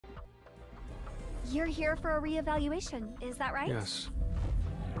You're here for a reevaluation, is that right? Yes.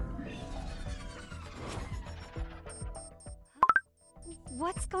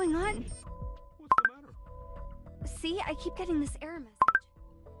 What's going on? What's the matter? See, I keep getting this error message.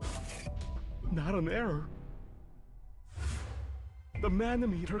 Not an error. The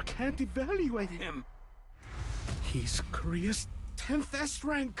Manometer can't evaluate him. He's Korea's 10th S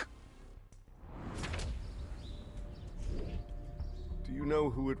rank. Do you know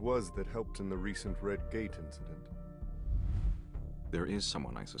who it was that helped in the recent Red Gate incident? There is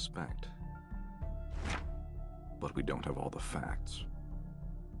someone I suspect. But we don't have all the facts.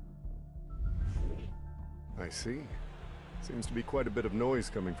 I see. Seems to be quite a bit of noise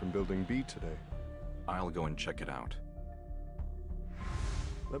coming from Building B today. I'll go and check it out.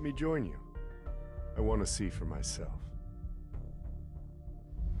 Let me join you. I want to see for myself.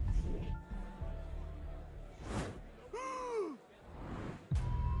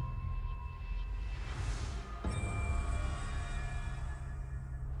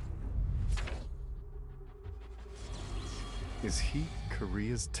 Is he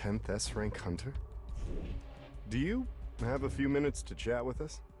Korea's 10th S rank hunter? Do you have a few minutes to chat with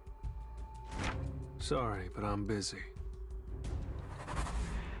us? Sorry, but I'm busy.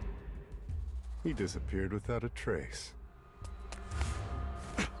 He disappeared without a trace.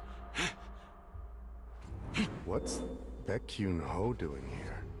 What's Baek-Kyun-ho doing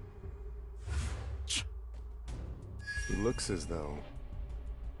here? He looks as though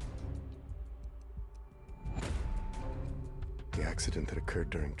the accident that occurred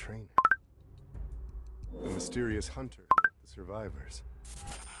during training. The mysterious hunter who helped the survivors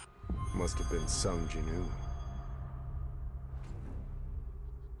must have been Sung Jin-woo.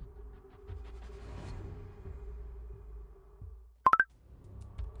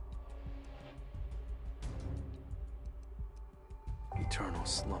 Eternal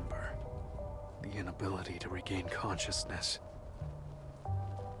slumber. The inability to regain consciousness.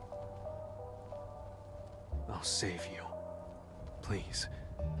 I'll save you. Please,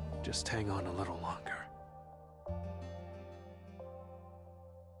 just hang on a little longer.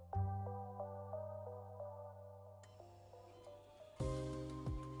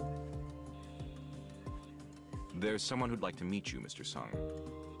 There's someone who'd like to meet you, Mr. Sung.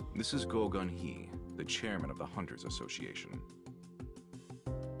 This is Go Gun-hee, the chairman of the Hunters Association.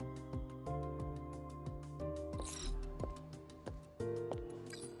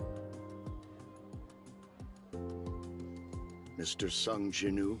 Mr. Sung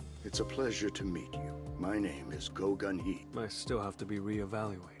Jin-woo, it's a pleasure to meet you. My name is Go Gun-hee. I still have to be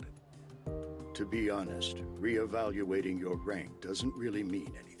reevaluated. To be honest, reevaluating your rank doesn't really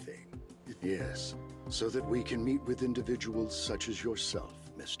mean anything. Yes, so that we can meet with individuals such as yourself,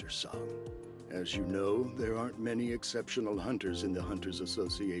 Mr. Sung. As you know, there aren't many exceptional hunters in the Hunters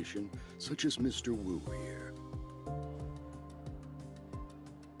Association, such as Mr. Wu here.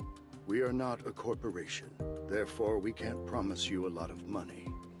 We are not a corporation. Therefore, we can't promise you a lot of money.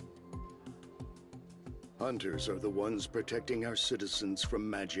 Hunters are the ones protecting our citizens from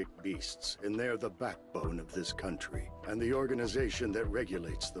magic beasts, and they're the backbone of this country. And the organization that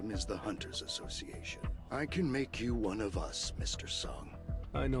regulates them is the Hunters Association. I can make you one of us, Mr. Sung.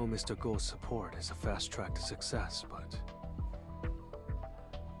 I know Mr. Go's support is a fast track to success, but...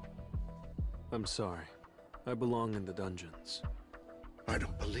 I'm sorry. I belong in the dungeons. I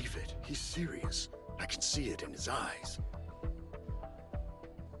don't believe it. He's serious. I can see it in his eyes.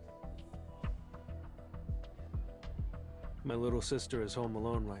 My little sister is home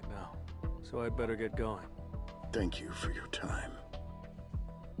alone right now, so I'd better get going. Thank you for your time.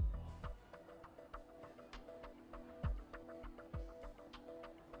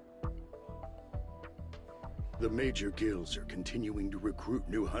 The major guilds are continuing to recruit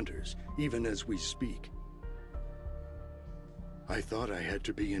new hunters, even as we speak. I thought I had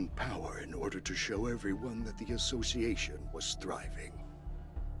to be in power in order to show everyone that the association was thriving.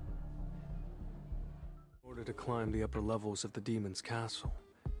 In order to climb the upper levels of the demon's castle,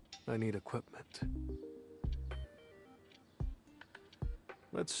 I need equipment.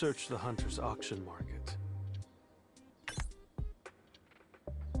 Let's search the hunter's auction market.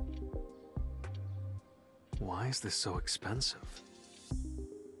 Why is this so expensive?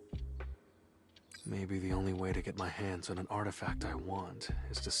 Maybe the only way to get my hands on an artifact I want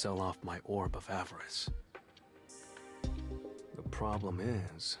is to sell off my orb of avarice. The problem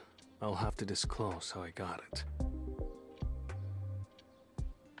is, I'll have to disclose how I got it.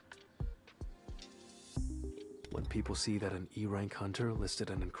 When people see that an E-rank hunter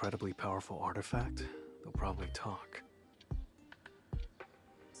listed an incredibly powerful artifact, they'll probably talk.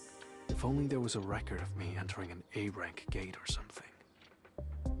 If only there was a record of me entering an A-rank gate or something.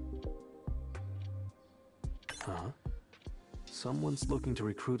 Huh? Someone's looking to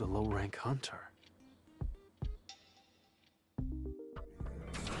recruit a low-rank hunter.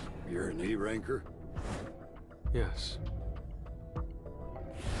 You're an E-ranker? Yes.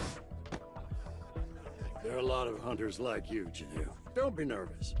 There are a lot of hunters like you, Janu. Don't be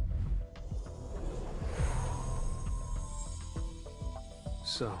nervous.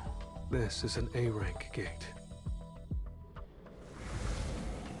 So, this is an A-rank gate.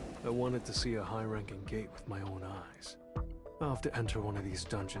 I wanted to see a high-ranking gate with my own eyes. I'll have to enter one of these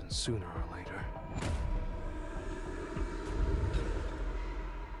dungeons sooner or later.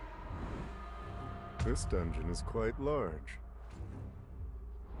 This dungeon is quite large.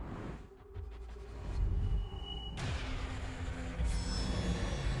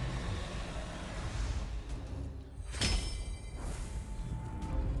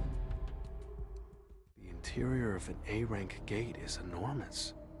 The interior of an A-rank gate is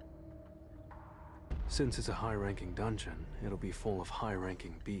enormous. Since it's a high-ranking dungeon, it'll be full of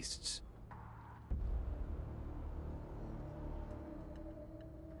high-ranking beasts.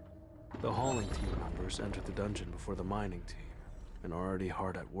 The hauling team members entered the dungeon before the mining team, and are already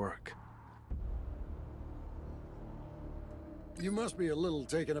hard at work. You must be a little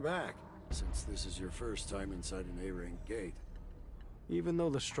taken aback, since this is your first time inside an A-rank gate. Even though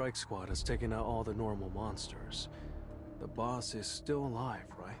the strike squad has taken out all the normal monsters, the boss is still alive,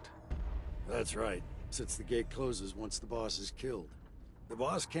 right? That's right, since the gate closes once the boss is killed. The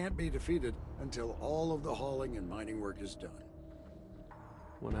boss can't be defeated until all of the hauling and mining work is done.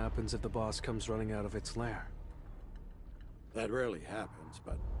 What happens if the boss comes running out of its lair? That rarely happens,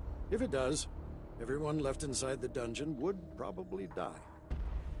 but if it does, everyone left inside the dungeon would probably die.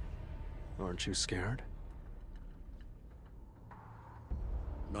 Aren't you scared?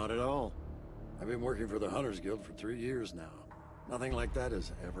 Not at all. I've been working for the Hunters Guild for 3 years now. Nothing like that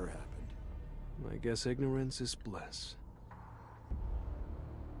has ever happened. I guess ignorance is bliss.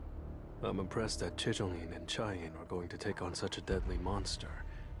 I'm impressed that Choi and Hae-In are going to take on such a deadly monster,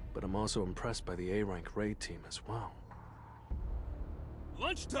 but I'm also impressed by the A-rank raid team as well.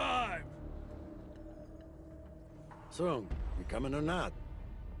 Lunchtime! So, you coming or not?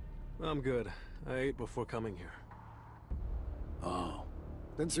 I'm good. I ate before coming here. Oh,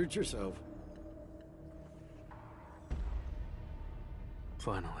 then suit yourself.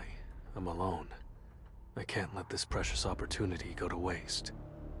 Finally, I'm alone. I can't let this precious opportunity go to waste.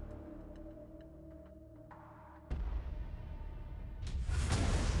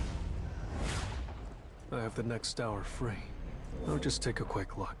 I have the next hour free. I'll just take a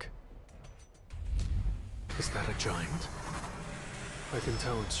quick look. Is that a giant? I can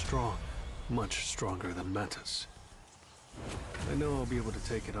tell it's strong. Much stronger than Metas. I know I'll be able to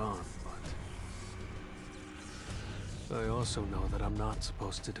take it on, but I also know that I'm not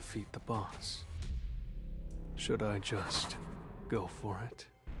supposed to defeat the boss. Should I just go for it?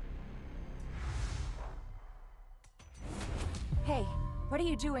 Hey, what are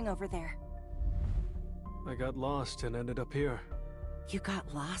you doing over there? I got lost and ended up here. You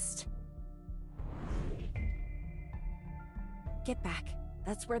got lost? Get back.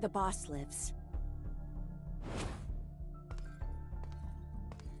 That's where the boss lives.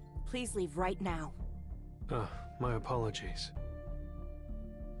 Please leave right now. My apologies.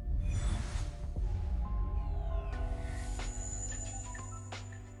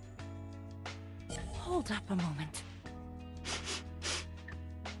 Hold up a moment.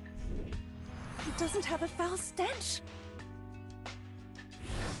 It doesn't have a foul stench.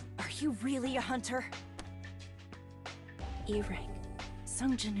 Are you really a hunter? E-rank,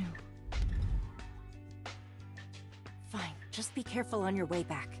 Sung Janu. Fine, just be careful on your way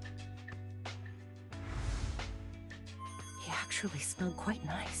back. He actually smelled quite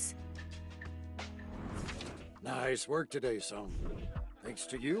nice. Nice work today, Sung. Thanks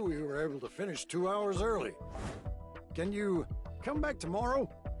to you, we were able to finish 2 hours early. Can you come back tomorrow?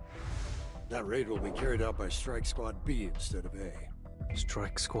 That raid will be carried out by Strike Squad B instead of A.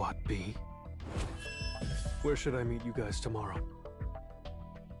 Strike Squad B? Where should I meet you guys tomorrow?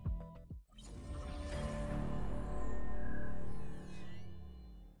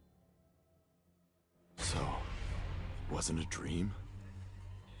 So, wasn't a dream?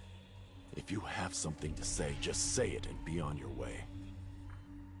 If you have something to say, just say it and be on your way.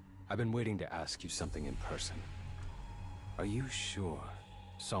 I've been waiting to ask you something in person. Are you sure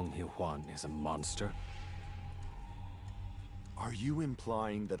Song Hee-hwan is a monster? Are you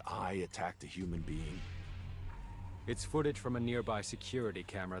implying that I attacked a human being? It's footage from a nearby security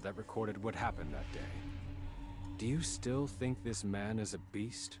camera that recorded what happened that day. Do you still think this man is a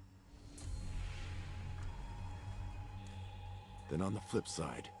beast? Then on the flip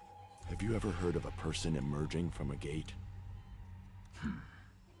side, Have you ever heard of a person emerging from a gate?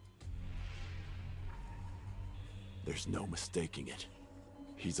 There's no mistaking it.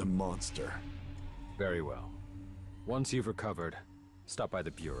 He's a monster. Very well. Once you've recovered, stop by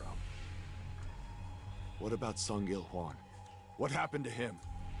the Bureau. What about Sung Il-hwan? What happened to him?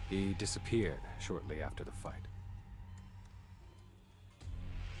 He disappeared shortly after the fight.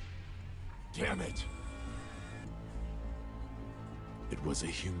 Damn it! It was a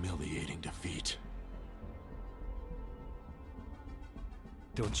humiliating defeat.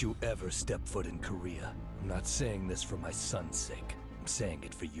 Don't you ever step foot in Korea. I'm not saying this for my son's sake. I'm saying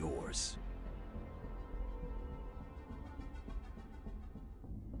it for yours.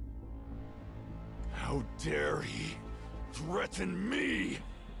 How dare he threaten me?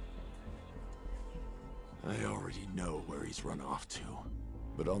 I already know where he's run off to,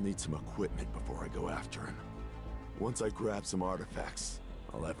 but I'll need some equipment before I go after him. Once I grab some artifacts,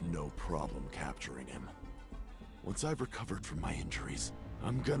 I'll have no problem capturing him. Once I've recovered from my injuries,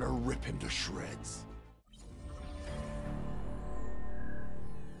 I'm gonna rip him to shreds.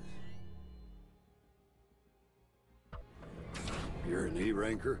 You're an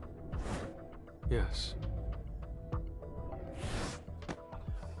E-ranker? Yes.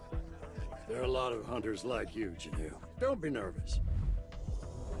 There are a lot of hunters like you, Janu. Don't be nervous.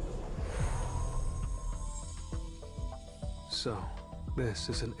 So, this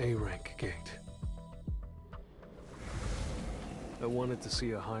is an A-rank gate. I wanted to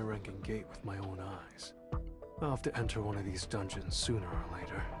see a high-ranking gate with my own eyes. I'll have to enter one of these dungeons sooner or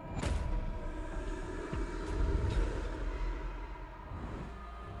later.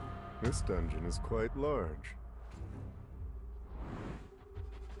 This dungeon is quite large.